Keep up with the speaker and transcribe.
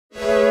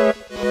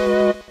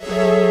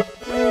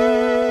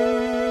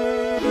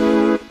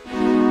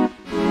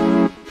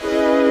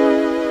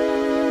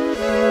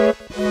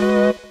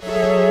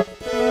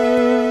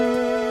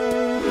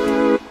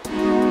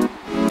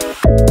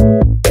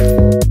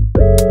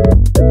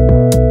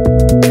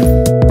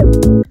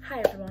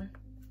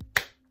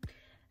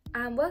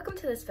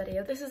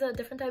this is a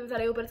different type of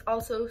video, but it's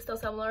also still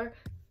similar.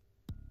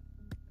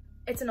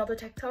 It's another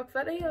TikTok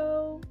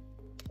video.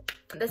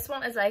 This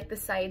one is like the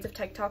sides of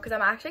TikTok, because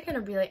I'm actually kind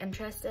of really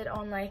interested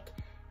on like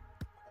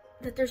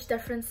that there's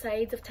different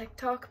sides of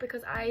TikTok,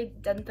 because I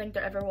didn't think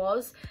there ever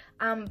was,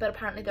 but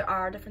apparently there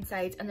are different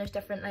sides and there's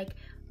different like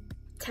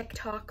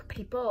TikTok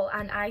people,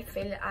 and I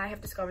feel that I have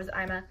discovered that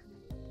I'm a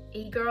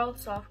e-girl,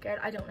 soft girl.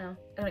 I don't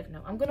even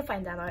know. I'm gonna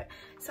find that out.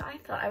 So I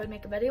thought I would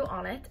make a video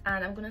on it,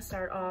 and I'm gonna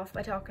start off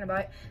by talking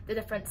about the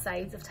different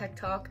sides of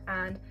TikTok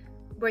and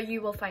where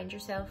you will find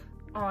yourself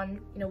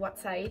on, you know, what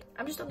side.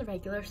 I'm just on the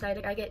regular side.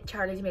 Like I get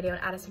Charlie D'Amelio and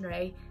Addison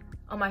Rae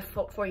on my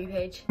For You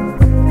page.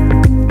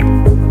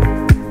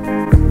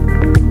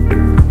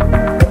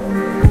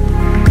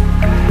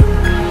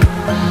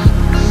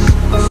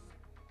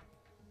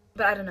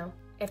 But I don't know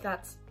if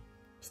that's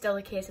still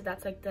the case, if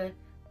that's like the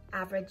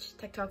average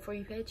TikTok For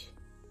You page.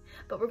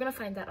 But we're gonna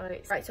find that out.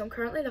 Right, so I'm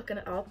currently looking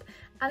it up,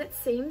 and it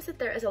seems that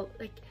there is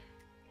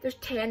there's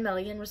 10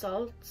 million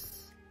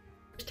results.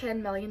 There's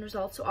 10 million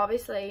results, so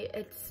obviously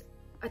it's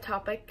a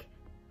topic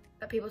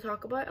that people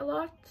talk about a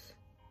lot.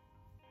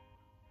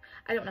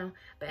 I don't know,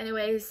 but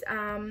anyways,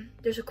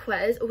 there's a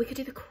quiz. Oh, we could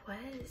do the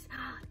quiz.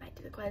 I might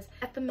do the quiz.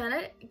 At the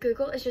minute,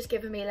 Google is just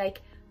giving me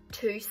like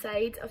 2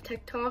 sides of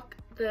TikTok,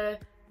 the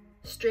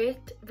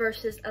straight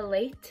versus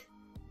elite.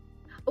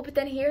 Oh, but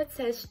then here it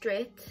says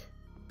straight,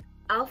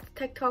 alt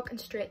TikTok and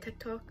straight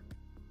TikTok.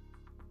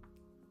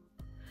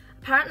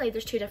 Apparently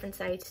there's 2 different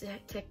sides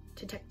to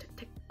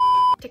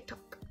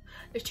TikTok.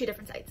 There's 2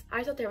 different sides.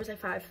 I thought there was like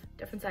 5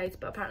 different sides,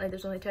 but apparently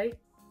there's only 2.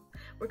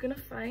 We're gonna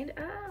find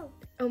out.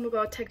 Oh my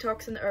god,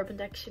 TikTok's in the Urban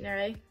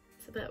Dictionary.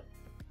 It's a bit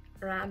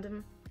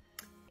random.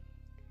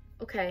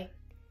 Okay,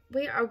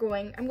 I'm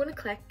going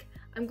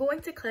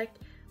to click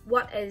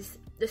what is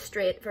the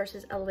straight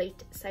versus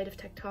elite side of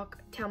TikTok.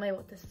 Tell me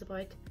what this is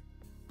about.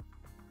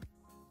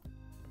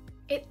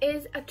 It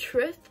is a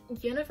truth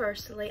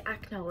universally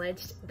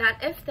acknowledged that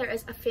if there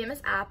is a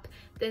famous app,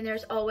 then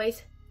there's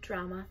always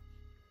drama.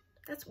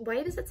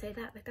 Why does it say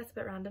that? Like, that's a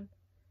bit random.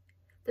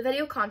 The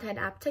video content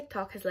app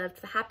TikTok has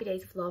lived the happy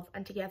days of love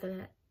and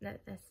togetherness.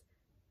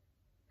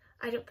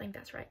 I don't think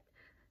that's right.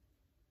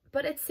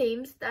 But it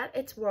seems that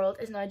its world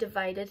is now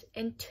divided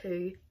in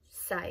 2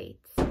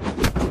 sides.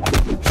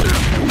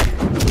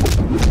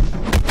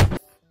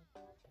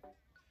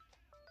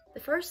 The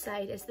first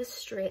side is the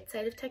straight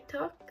side of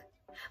TikTok,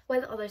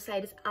 while the other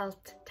side is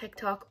alt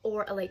TikTok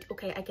or elite.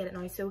 Okay, I get it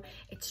now. So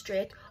it's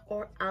straight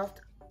or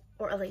alt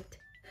or elite.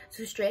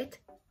 So straight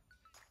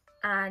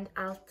and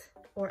alt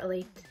or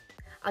elite.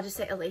 I'll just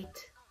say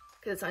elite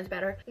because it sounds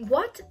better.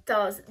 What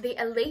does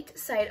the elite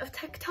side of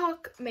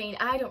TikTok mean?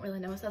 I don't really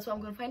know, so that's what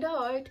I'm going to find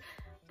out.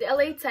 The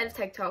elite side of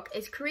TikTok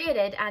is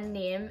created and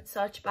named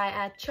such by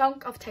a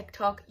chunk of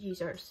TikTok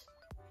users.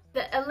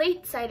 The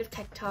elite side of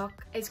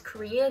TikTok is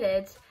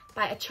created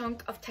by a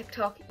chunk of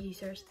TikTok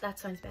users. That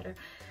sounds better.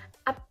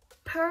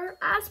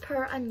 As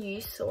per a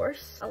news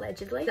source,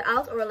 allegedly, the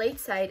alt or elite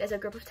side is a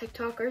group of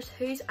TikTokers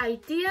whose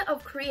idea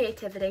of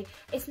creativity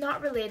is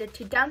not related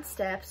to dance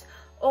steps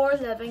or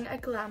living a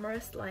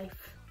glamorous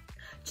life.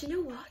 Do you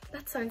know what?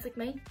 That sounds like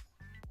me.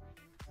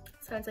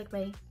 Sounds like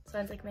me.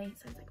 Sounds like me.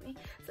 Sounds like me.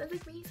 Sounds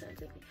like me. Sounds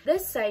like me.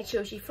 This side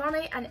shows you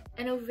funny and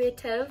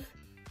innovative.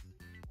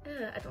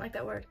 I don't like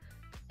that word.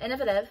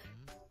 Innovative.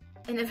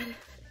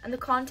 And the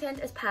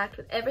content is packed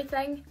with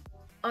everything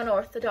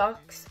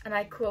unorthodox, and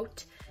I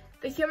quote,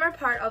 "The humor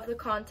part of the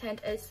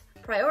content is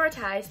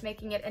prioritized,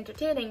 making it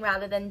entertaining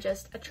rather than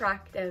just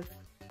attractive."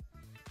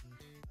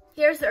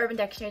 Here's the Urban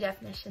Dictionary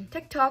definition.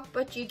 TikTok,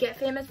 but you get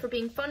famous for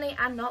being funny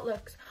and not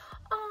looks.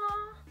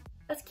 Aww,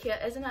 that's cute,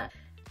 isn't it?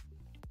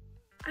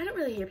 I don't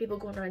really hear people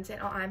going around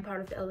saying, oh, I'm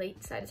part of the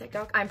elite side of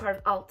TikTok. I'm part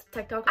of alt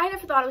TikTok. I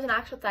never thought it was an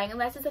actual thing,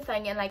 unless it's a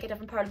thing in like a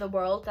different part of the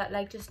world that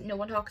like just no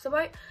one talks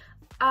about.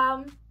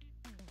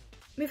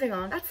 Moving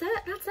on. That's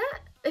it. That's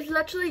it. It's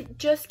literally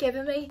just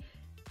given me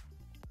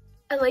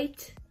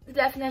elite, the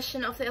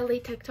definition of the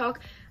elite TikTok.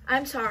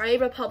 I'm sorry,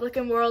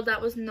 Republican World,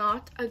 that was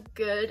not a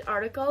good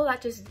article.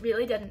 That just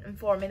really didn't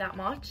inform me that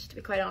much, to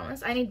be quite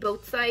honest. I need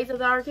both sides of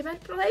the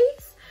argument,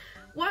 please.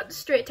 What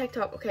straight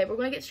TikTok? Okay, we're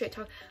gonna get straight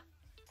talk.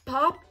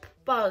 Pop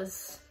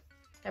Buzz.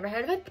 Never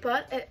heard of it,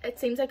 but it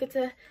seems like it's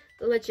a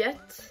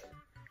legit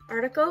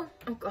article.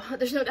 Oh god,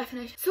 there's no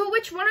definition. So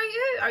which one are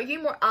you? Are you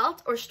more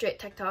alt or straight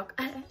TikTok?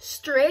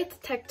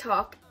 Straight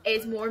TikTok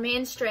is more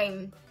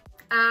mainstream.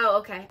 Oh,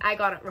 okay, I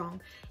got it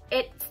wrong.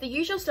 It's the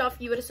usual stuff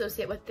you would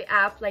associate with the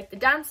app, like the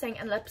dancing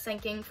and lip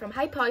syncing from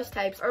hype house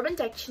types. Urban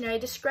Dictionary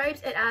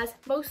describes it as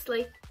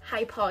mostly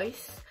hype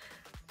house,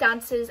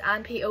 dances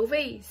and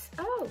POVs.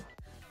 Oh.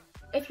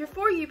 If your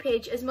For You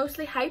page is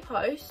mostly hype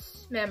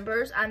house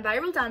members and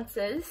viral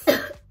dances,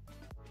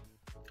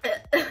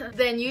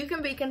 then you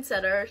can be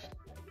considered...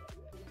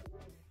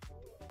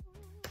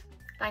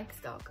 Thanks,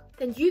 dog.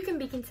 Then you can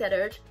be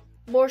considered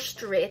more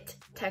straight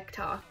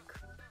TikTok.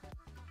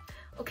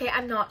 Okay,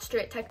 I'm not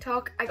straight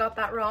TikTok. I got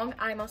that wrong.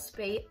 I must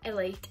be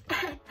elite.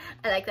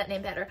 I like that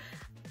name better.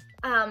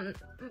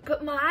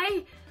 But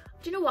my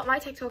Do you know what? My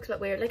TikTok's a bit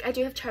weird. Like, I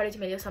do have Charlie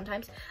D'Amelio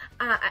sometimes.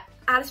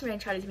 Addison Rae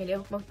and Charlie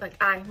D'Amelio, most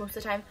of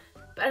the time.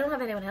 But I don't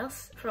have anyone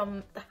else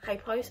from the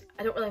Hype House.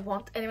 I don't really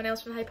want anyone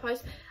else from the Hype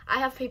House. I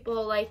have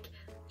people like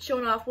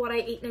showing off what I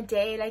eat in a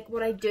day, like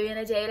what I do in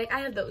a day. Like, I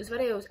have those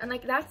videos, and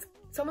like that's,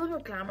 some of them are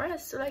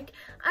glamorous. So like,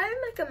 I'm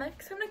like a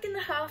mix. I'm like in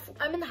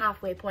the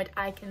halfway point.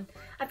 I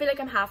feel like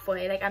I'm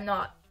halfway. Like, I'm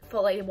not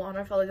fully one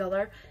or fully the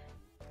other.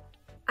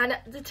 And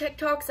the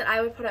TikToks that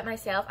I would put up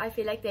myself, I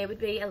feel like they would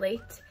be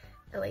elite.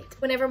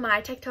 Whenever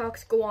my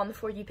TikToks go on the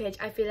For You page,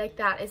 I feel like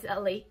that is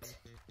elite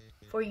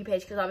For You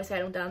page, because obviously I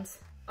don't dance.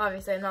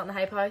 Obviously I'm not in the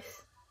Hype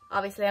House.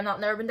 Obviously I'm not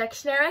in the Urban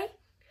Dictionary.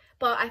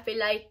 But I feel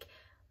like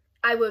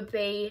I would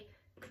be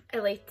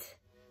elite.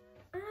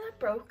 That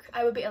broke.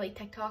 I would be elite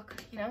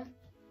TikTok, you know?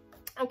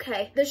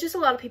 Okay, there's just a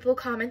lot of people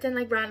commenting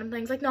like random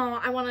things like, no,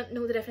 I want to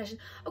know the definition.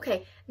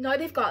 Okay, now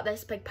they've got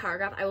this big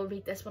paragraph, I will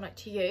read this one out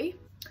to you.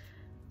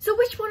 So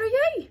which one are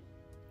you?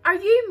 Are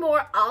you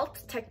more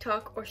alt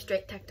TikTok or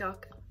straight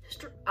TikTok?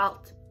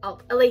 Alt,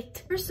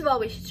 elite. First of all,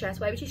 we should stress,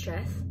 why would you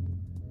stress?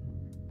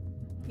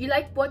 You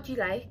like what you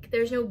like.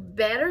 There's no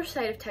better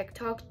side of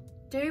TikTok.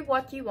 Do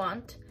what you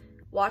want,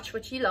 watch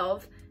what you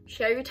love,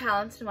 share your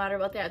talents no matter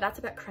what they are. That's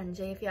a bit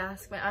cringy if you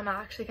ask me. I'm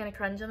actually kind of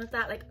cringing at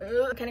that. Like,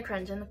 I'm kind of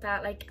cringing at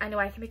that. Like, I know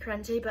I can be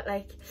cringy, but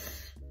like,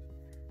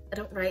 I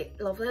don't write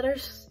love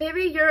letters.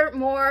 Maybe you're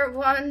more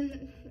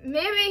one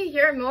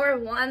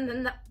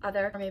than the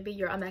other. Or maybe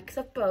you're a mix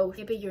of both.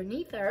 Maybe you're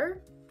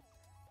neither.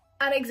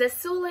 And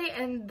exists solely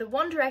in the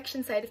One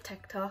Direction side of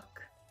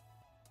TikTok.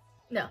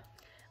 No,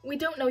 we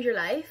don't know your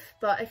life,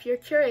 but if you're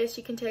curious,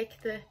 you can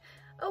take the,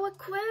 oh, a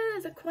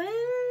quiz.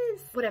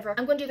 Whatever,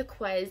 I'm gonna do the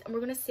quiz and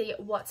we're gonna see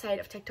what side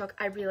of TikTok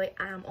I really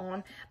am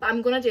on. But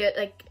I'm gonna do it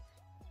like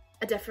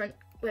a different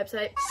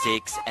website.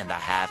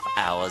 6.5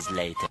 hours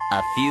later.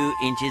 A few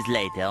inches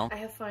later. I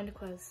have found a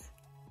quiz.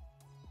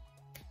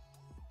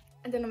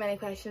 I don't know how many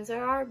questions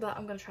there are, but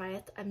I'm gonna try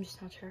it. I'm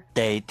just not sure.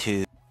 Day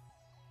 2.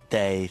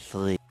 Day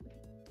 3.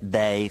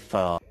 Day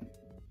 4.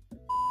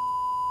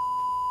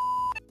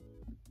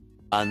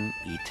 An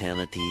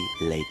eternity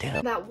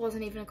later. That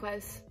wasn't even a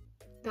quiz.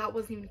 That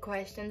wasn't even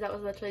questions. That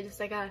was literally just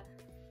like a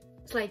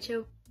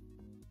slideshow.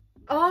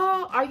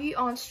 Oh, are you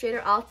on straight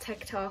or alt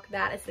TikTok?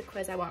 That is the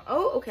quiz I want.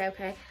 Oh,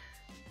 okay.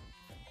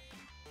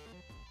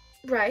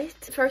 Right.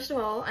 First of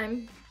all,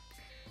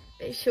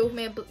 it showed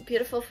me a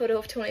beautiful photo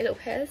of Tony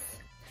Lopez.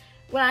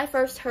 When I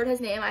first heard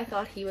his name, I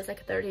thought he was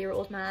like a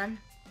 30-year-old man.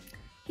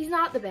 He's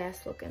not the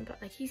best looking,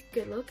 but like he's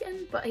good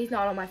looking, but he's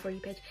not on my For You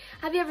page.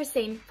 Have you ever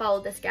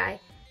followed this guy?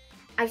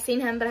 I've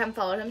seen him, but I haven't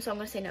followed him, so I'm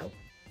gonna say no.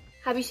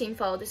 Have you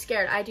followed the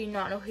Scared? I do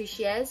not know who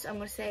she is. I'm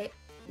gonna say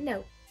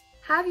no.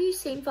 Have you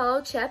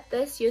followed Chip?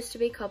 This used to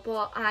be a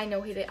couple. I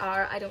know who they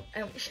are. I don't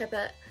ship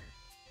it.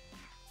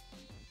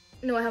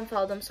 No, I haven't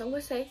followed them, so I'm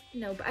gonna say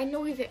no, but I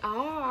know who they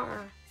are.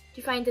 Do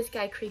you find this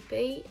guy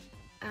creepy?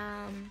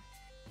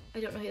 I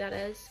don't know who that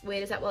is.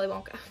 Wait, is that Willy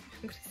Wonka?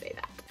 I'm gonna say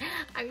that.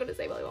 I'm gonna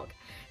say Willy Wonka.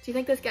 Do you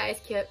think this guy is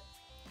cute?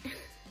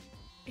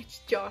 It's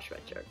Josh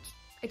Richards.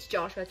 It's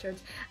Josh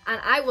Richards.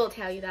 And I will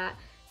tell you that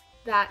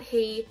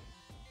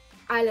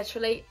I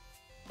literally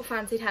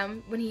fancied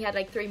him when he had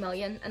like 3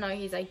 million and now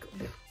he's like,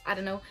 I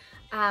don't know.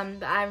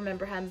 But I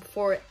remember him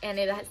before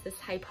any of this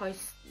Hype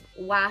House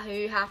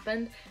wahoo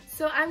happened.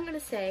 So I'm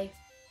gonna say,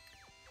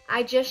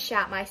 I just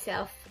shat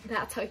myself.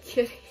 That's how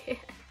cute he is.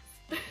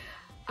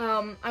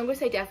 I'm gonna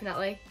say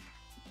definitely.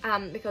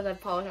 Because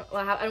I've followed him.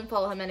 Well, I don't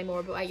follow him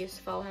anymore, but I used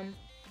to follow him.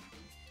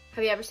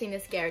 Have you ever seen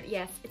this Scared?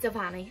 Yes, it's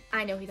Avani.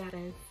 I know who that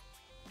is.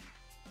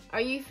 Are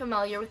you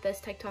familiar with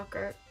this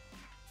TikToker?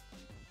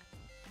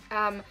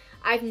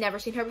 I've never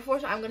seen her before,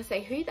 so I'm gonna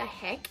say, who the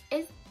heck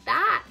is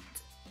that?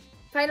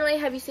 Finally,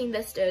 have you seen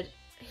this dude?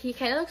 He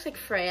kind of looks like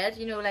Fred,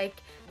 you know,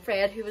 like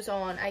Fred who was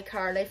on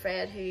iCarly,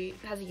 Fred who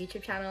has a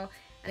YouTube channel,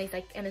 and he's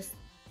like in his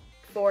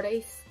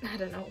 40s. I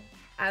don't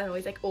know,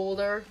 he's like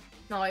older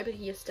now, but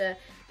he used to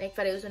make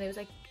videos when he was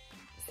like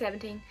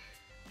 17.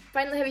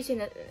 Finally, have you seen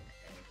it?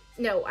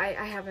 No, I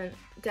haven't.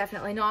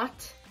 Definitely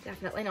not.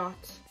 Definitely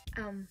not.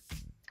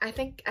 I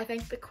think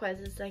the quiz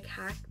is like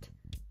hacked.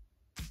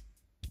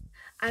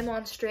 I'm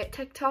on straight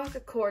TikTok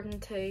according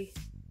to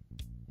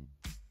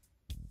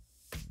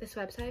this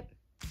website.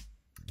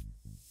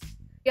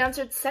 You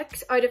answered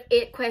 6 out of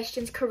 8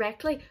 questions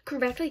correctly.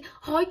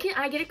 How can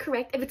I get it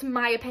correct if it's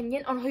my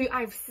opinion on who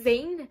I've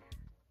seen?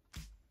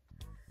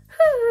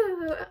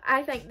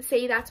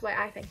 That's why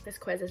I think this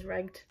quiz is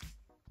rigged.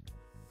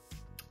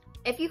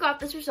 If you got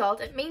this result,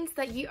 it means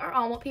that you are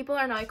on what people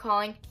are now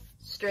calling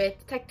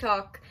straight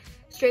TikTok.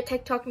 Straight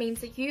TikTok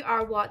means that you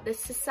are what this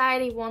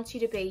society wants you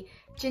to be.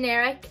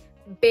 Generic,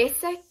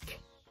 basic,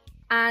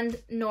 and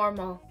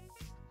normal.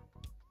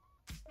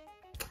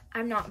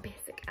 I'm not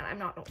basic and I'm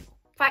not normal.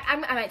 In fact,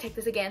 I might take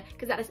this again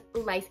because that is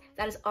lies.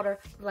 That is utter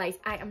lies.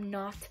 I am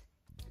not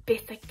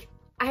basic.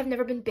 I have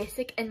never been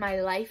basic in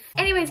my life.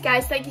 Anyways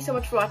guys, thank you so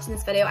much for watching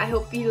this video. I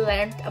hope you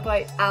learned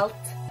about alt,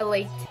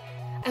 elite.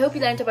 I hope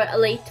you learned about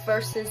elite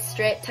versus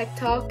straight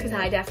TikTok, because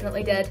I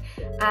definitely did.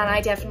 And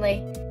I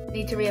definitely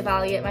need to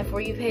reevaluate my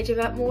For You page a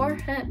bit more.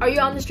 Are you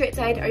on the straight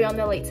side? Are you on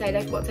the elite side?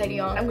 Like, what side are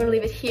you on? I'm gonna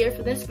leave it here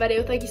for this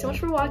video. Thank you so much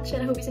for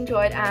watching. I hope you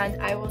enjoyed,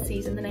 and I will see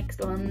you in the next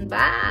one.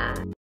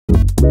 Bye.